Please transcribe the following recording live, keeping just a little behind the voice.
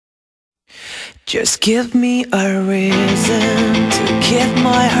Just give me a reason to keep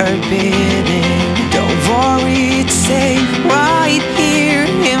my heart beating. Don't worry, it's safe right here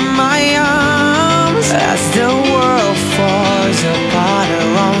in my arms. As the world falls apart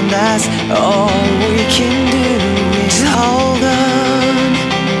around us, all we can do is hold on,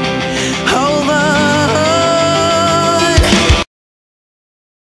 hold on.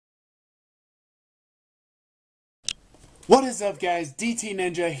 What is up, guys? DT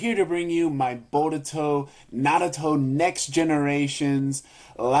Ninja here to bring you my Boruto Naruto Next Generations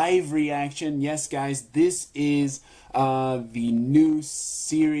live reaction. Yes, guys, this is the new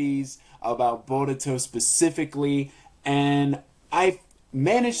series about Boruto specifically, and I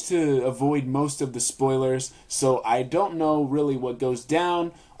managed to avoid most of the spoilers, so I don't know really what goes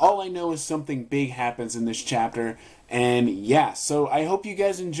down. All I know is something big happens in this chapter, and yeah, so I hope you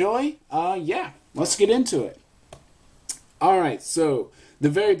guys enjoy. Yeah, let's get into it. Alright, so the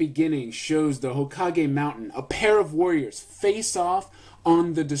very beginning shows the Hokage Mountain. A pair of warriors face off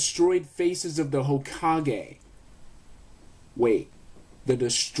on the destroyed faces of the Hokage. Wait, the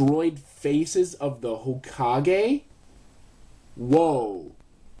destroyed faces of the Hokage? Whoa.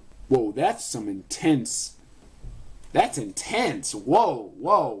 Whoa, that's some intense. That's intense. Whoa,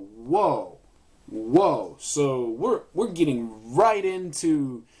 whoa, whoa. Whoa. So we're getting right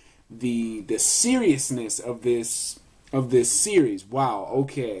into the seriousness of this series. Wow,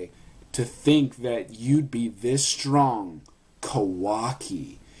 okay. To think that you'd be this strong.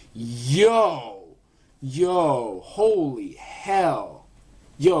 Kawaki. Yo! Yo, holy hell.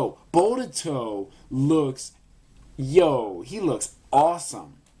 Yo, Boruto looks... Yo, he looks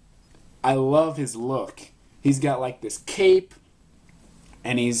awesome. I love his look. He's got like this cape,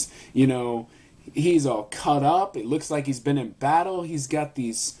 and he's, you know, he's all cut up. It looks like he's been in battle. He's got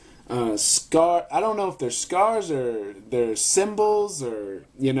these... scar. I don't know if they're scars or they're symbols, or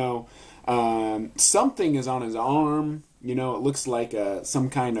you know, something is on his arm. You know, it looks like some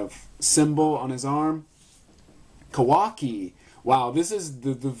kind of symbol on his arm. Kawaki. Wow, this is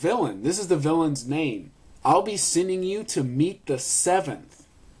the villain. This is the villain's name. I'll be sending you to meet the seventh.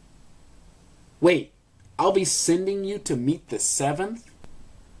 Wait, I'll be sending you to meet the seventh?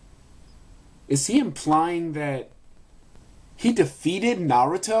 Is he implying that he defeated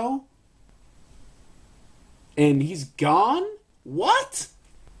Naruto? And he's gone? What?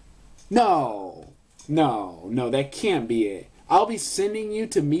 No. No, no, that can't be it. I'll be sending you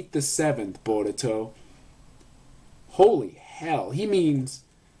to meet the seventh, Boruto. Holy hell. He means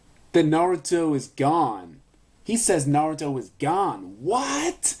that Naruto is gone. He says Naruto is gone.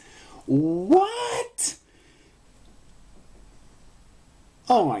 What? What?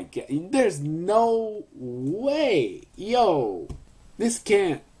 Oh my god, there's no way. Yo, this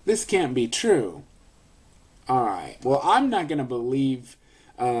can't be true. Alright, well, I'm not gonna believe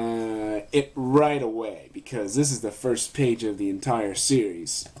it right away, because this is the first page of the entire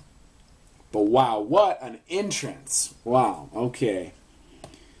series. But wow, what an entrance. Wow, okay.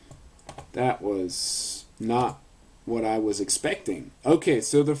 That was not what I was expecting. Okay,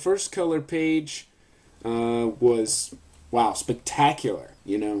 so the first color page was... wow, spectacular.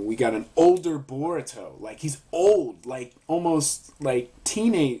 You know, we got an older Boruto. Like, he's old. Like, almost, like,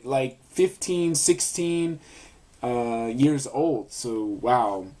 teenage. Like, 15, 16 years old. So,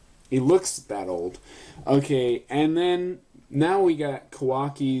 wow. He looks that old. Okay, and then now we got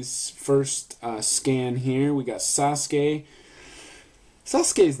Kawaki's first scan here. We got Sasuke.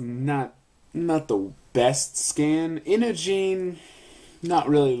 Sasuke's not the best scan. Inojin, not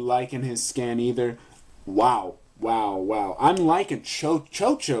really liking his scan either. Wow. Wow, wow. I'm liking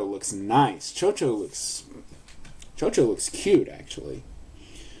Chocho looks nice. Chocho looks cute, actually.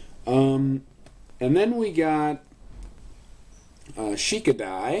 And then we got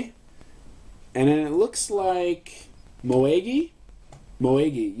Shikadai. And then it looks like Moegi?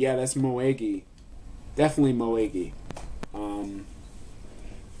 Moegi. Yeah, that's Moegi. Definitely Moegi.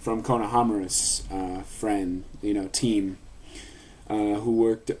 From Konohamaru's friend, you know, team, who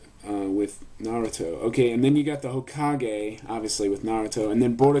worked with Naruto. Okay, and then you got the Hokage, obviously, with Naruto, and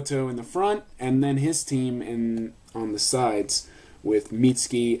then Boruto in the front, and then his team on the sides with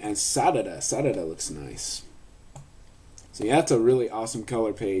Mitsuki and Sarada. Sarada looks nice. So yeah, that's a really awesome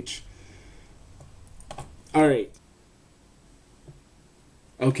color page. Alright.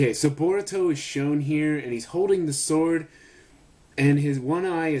 Okay, so Boruto is shown here, and he's holding the sword, and his one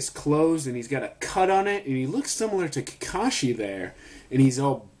eye is closed, and he's got a cut on it, and he looks similar to Kakashi there, and he's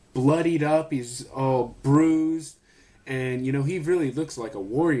all bloodied up, he's all bruised, and you know, he really looks like a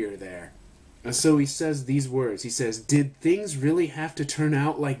warrior there. And so he says these words. He says, "Did things really have to turn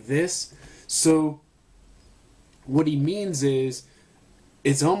out like this?" So what he means is,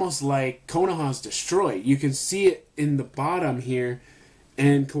 it's almost like Konoha's destroyed. You can see it in the bottom here,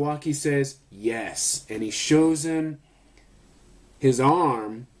 and Kawaki says yes, and he shows him his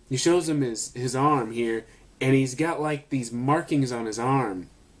arm. He shows him his arm here, and he's got like these markings on his arm.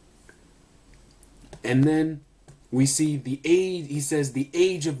 And then we see the age, he says the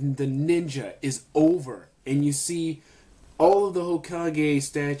age of the ninja is over. And you see all of the Hokage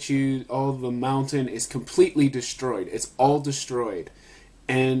statues, all of the mountain is completely destroyed. It's all destroyed.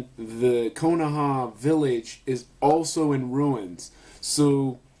 And the Konoha village is also in ruins.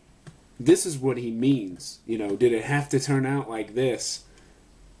 So this is what he means. You know, did it have to turn out like this?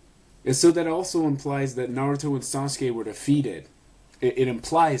 And so that also implies that Naruto and Sasuke were defeated. It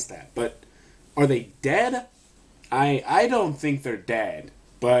implies that. But are they dead? I don't think they're dead.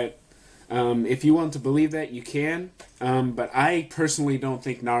 But if you want to believe that, you can. But I personally don't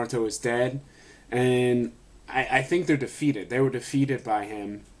think Naruto is dead. And I think they're defeated. They were defeated by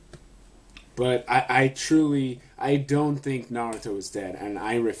him. But I don't think Naruto is dead. And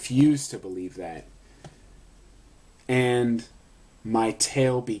I refuse to believe that. And my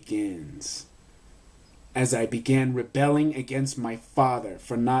tale begins. As I began rebelling against my father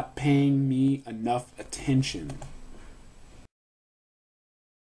for not paying me enough attention.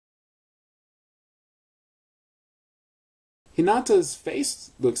 Hinata's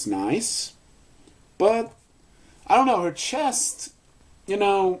face looks nice, but I don't know, her chest, you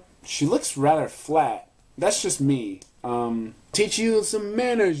know, she looks rather flat. That's just me. Teach you some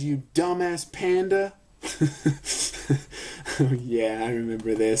manners, you dumbass panda. Oh, yeah, I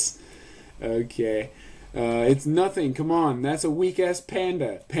remember this. Okay. It's nothing. Come on. That's a weak-ass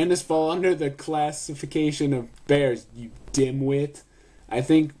panda. Pandas fall under the classification of bears, you dimwit. I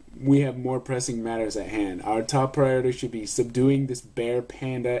think we have more pressing matters at hand. Our top priority should be subduing this bear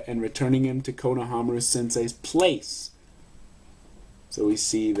panda and returning him to Konohamaru Sensei's place. So we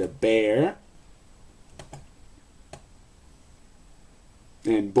see the bear.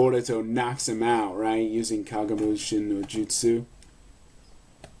 And Boruto knocks him out, right? Using Kagemushin no Jutsu.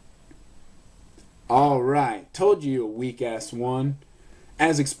 Alright, told you a weak-ass one.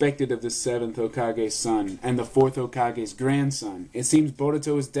 As expected of the 7th Hokage's son and the 4th Hokage's grandson, it seems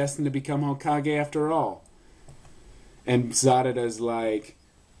Boruto is destined to become Hokage after all. And Zarada's like,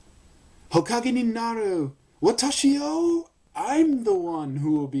 Hokage ni naru! Watashi o? I'm the one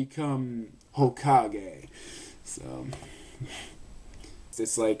who will become Hokage. So,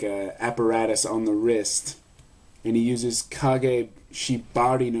 it's like a apparatus on the wrist. And he uses Kage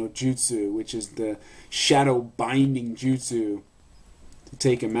Shibari no Jutsu, which is the shadow binding jutsu, to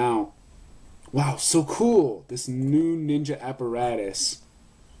take him out. Wow, so cool! This new ninja apparatus.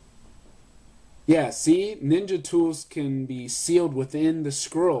 Yeah, see? Ninja tools can be sealed within the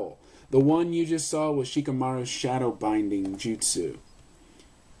scroll. The one you just saw was Shikamaru's shadow binding jutsu.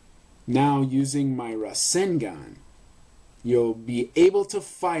 Now, using my Rasengan, you'll be able to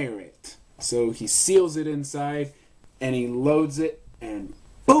fire it. So he seals it inside, and he loads it, and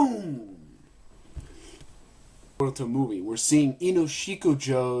boom! Boruto movie. We're seeing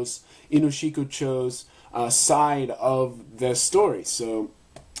Inoshikocho's side of the story. So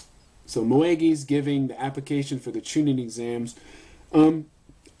Moegi's giving the application for the Chunin exams. I'm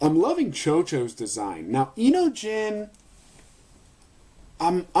loving Chocho's design. Now Inojin,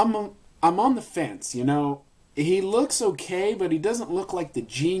 I'm on the fence. You know, he looks okay, but he doesn't look like the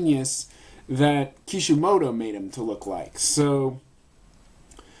genius that Kishimoto made him to look like. So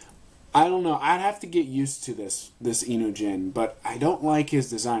I don't know. I'd have to get used to this Inojin, but I don't like his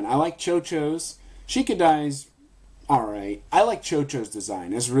design. I like Chocho's. Shikadai's alright. I like Chocho's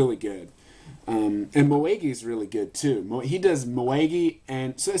design. It's really good. And Moegi's really good too. He does Moegi,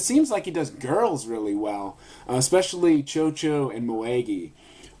 and so it seems like he does girls really well, especially Chocho and Moegi.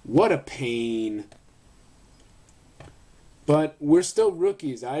 What a pain. But we're still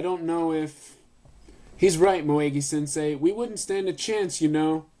rookies. I don't know if... He's right, Moegi-sensei. We wouldn't stand a chance, you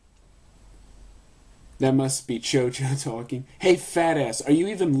know. That must be Chocho talking. Hey, fat ass, are you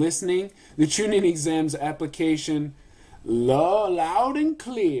even listening? The Chunin exams application... loud and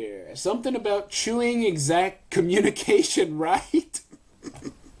clear. Something about chewing exact communication, right?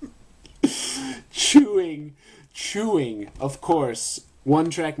 Chewing. Of course.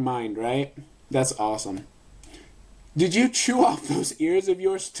 One-track mind, right? That's awesome. Did you chew off those ears of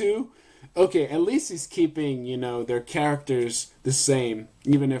yours too? Okay, at least he's keeping, you know, their characters the same,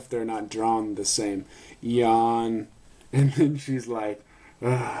 even if they're not drawn the same. Yawn. And then she's like,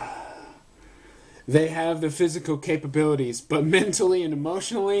 ugh. They have the physical capabilities, but mentally and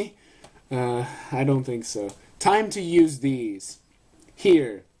emotionally, I don't think so. Time to use these.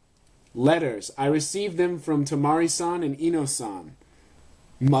 Here, letters. I received them from Tamari-san and Ino-san.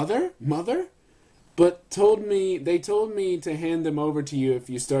 Mother? But they told me to hand them over to you if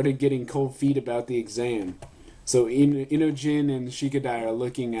you started getting cold feet about the exam. So Inojin and Shikadai are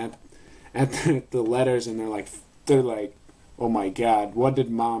looking at the letters, and they're like, oh my god, what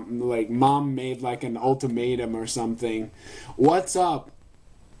did mom made like an ultimatum or something. What's up?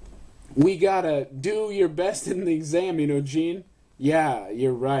 We gotta do your best in the exam, Inojin. Yeah,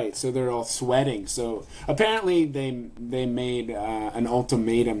 you're right. So they're all sweating. So apparently they made an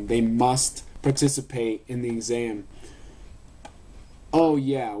ultimatum. They must participate in the exam. Oh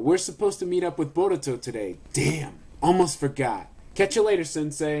yeah, we're supposed to meet up with Boruto today. Damn, almost forgot. Catch you later,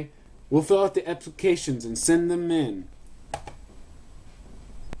 Sensei. We'll fill out the applications and send them in.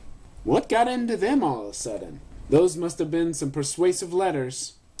 What got into them all of a sudden? Those must have been some persuasive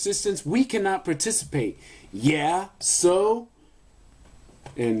letters. Since we cannot participate. Yeah, so?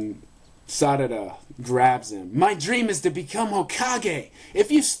 And Sarada grabs him. My dream is to become Hokage.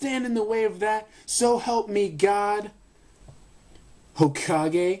 If you stand in the way of that, so help me God.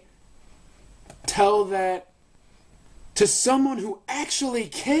 Hokage? Tell that to someone who actually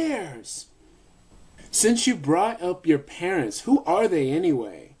cares. Since you brought up your parents, who are they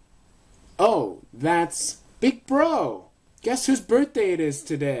anyway? Oh, that's Big Bro. Guess whose birthday it is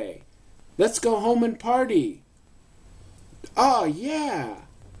today? Let's go home and party. Oh, yeah.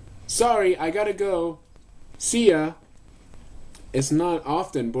 Sorry, I gotta go. See ya. It's not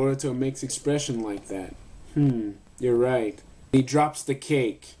often Boruto makes expression like that. You're right. He drops the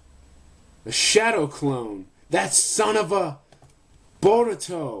cake. A shadow clone. That son of a...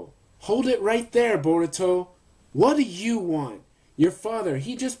 Boruto. Hold it right there, Boruto. What do you want? Your father,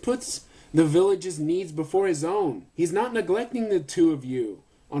 he just puts the village's needs before his own. He's not neglecting the two of you.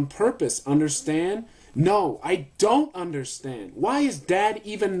 On purpose, understand? No, I don't understand. Why is Dad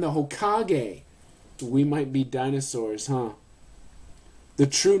even the Hokage? We might be dinosaurs, huh? The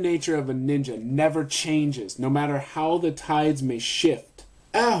true nature of a ninja never changes, no matter how the tides may shift.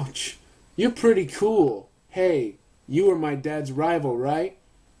 Ouch! You're pretty cool. Hey, you were my dad's rival, right?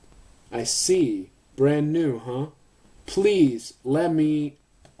 I see. Brand new, huh? Please, let me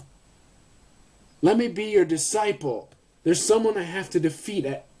be your disciple. There's someone I have to defeat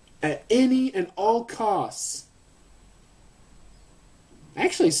at any and all costs.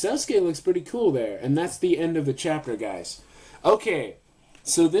 Actually, Sasuke looks pretty cool there. And that's the end of the chapter, guys. Okay,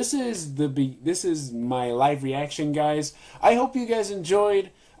 so this is my live reaction, guys. I hope you guys enjoyed.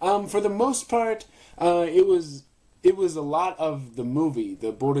 For the most part, it was a lot of the movie,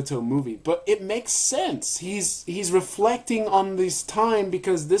 the Boruto movie, but it makes sense. He's reflecting on this time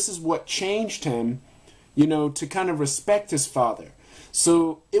because this is what changed him, you know, to kind of respect his father.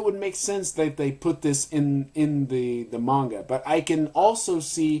 So it would make sense that they put this in the manga. But I can also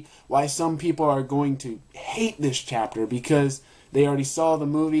see why some people are going to hate this chapter because they already saw the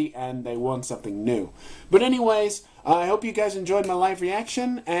movie and they want something new. But anyways, I hope you guys enjoyed my live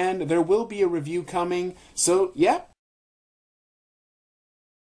reaction, and there will be a review coming. So, yeah,